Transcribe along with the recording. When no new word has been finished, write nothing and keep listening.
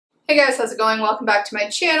Hey guys, how's it going? Welcome back to my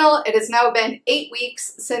channel. It has now been 8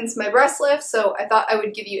 weeks since my breast lift, so I thought I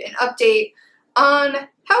would give you an update on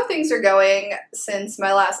how things are going since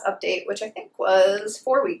my last update, which I think was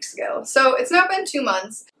 4 weeks ago. So it's now been 2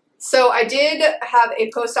 months. So I did have a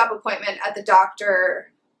post-op appointment at the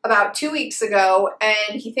doctor about 2 weeks ago,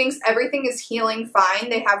 and he thinks everything is healing fine.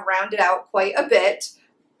 They have rounded out quite a bit,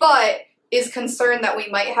 but is concerned that we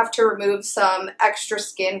might have to remove some extra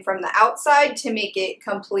skin from the outside to make it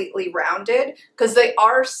completely rounded because they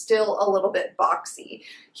are still a little bit boxy.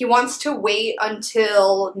 He wants to wait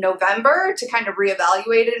until November to kind of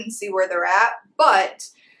reevaluate it and see where they're at, but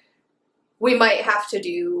we might have to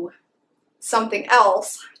do something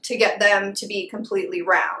else to get them to be completely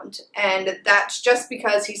round. And that's just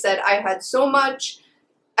because he said I had so much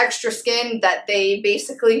extra skin that they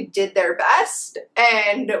basically did their best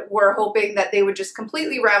and were hoping that they would just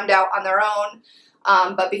completely round out on their own,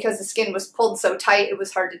 but because the skin was pulled so tight, it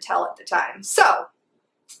was hard to tell at the time. So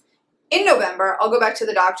in November, I'll go back to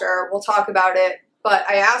the doctor, we'll talk about it, but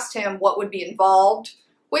I asked him what would be involved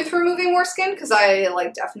with removing more skin because I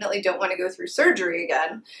definitely don't want to go through surgery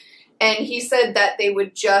again. And he said that they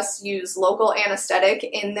would just use local anesthetic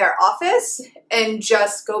in their office and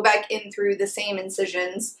just go back in through the same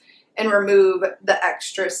incisions and remove the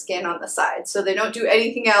extra skin on the side. So they don't do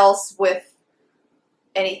anything else with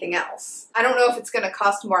anything else. I don't know if it's going to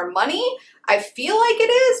cost more money. I feel like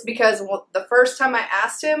it is because the first time I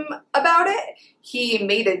asked him about it, he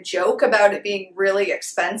made a joke about it being really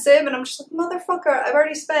expensive. And I'm just like, motherfucker, I've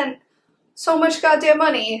already spent so much goddamn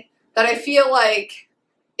money that I feel like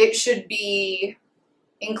it should be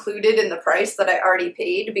included in the price that I already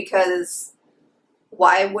paid, because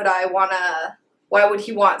why would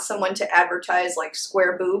he want someone to advertise like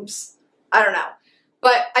square boobs? I don't know.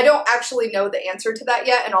 But I don't actually know the answer to that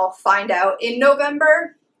yet, and I'll find out in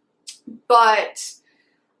November. But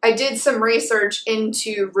I did some research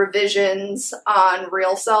into revisions on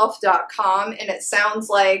realself.com, and it sounds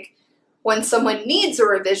like when someone needs a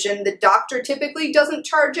revision, the doctor typically doesn't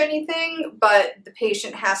charge anything, but the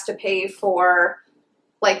patient has to pay for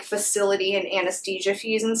like facility and anesthesia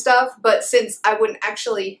fees and stuff. But since I wouldn't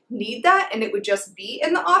actually need that and it would just be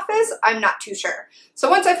in the office, I'm not too sure. So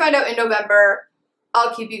once I find out in November,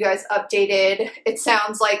 I'll keep you guys updated. It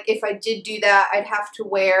sounds like if I did do that, I'd have to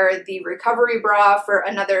wear the recovery bra for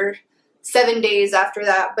another 7 days after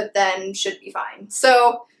that, but then should be fine.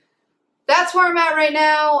 So that's where I'm at right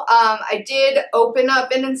now. I did open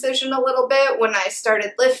up an incision a little bit when I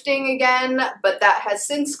started lifting again, but that has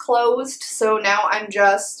since closed. So now I'm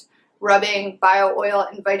just rubbing bio oil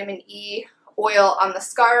and vitamin E oil on the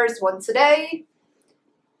scars once a day.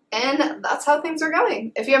 And that's how things are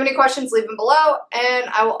going. If you have any questions, leave them below, and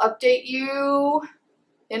I will update you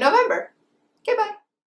in November. Okay, bye.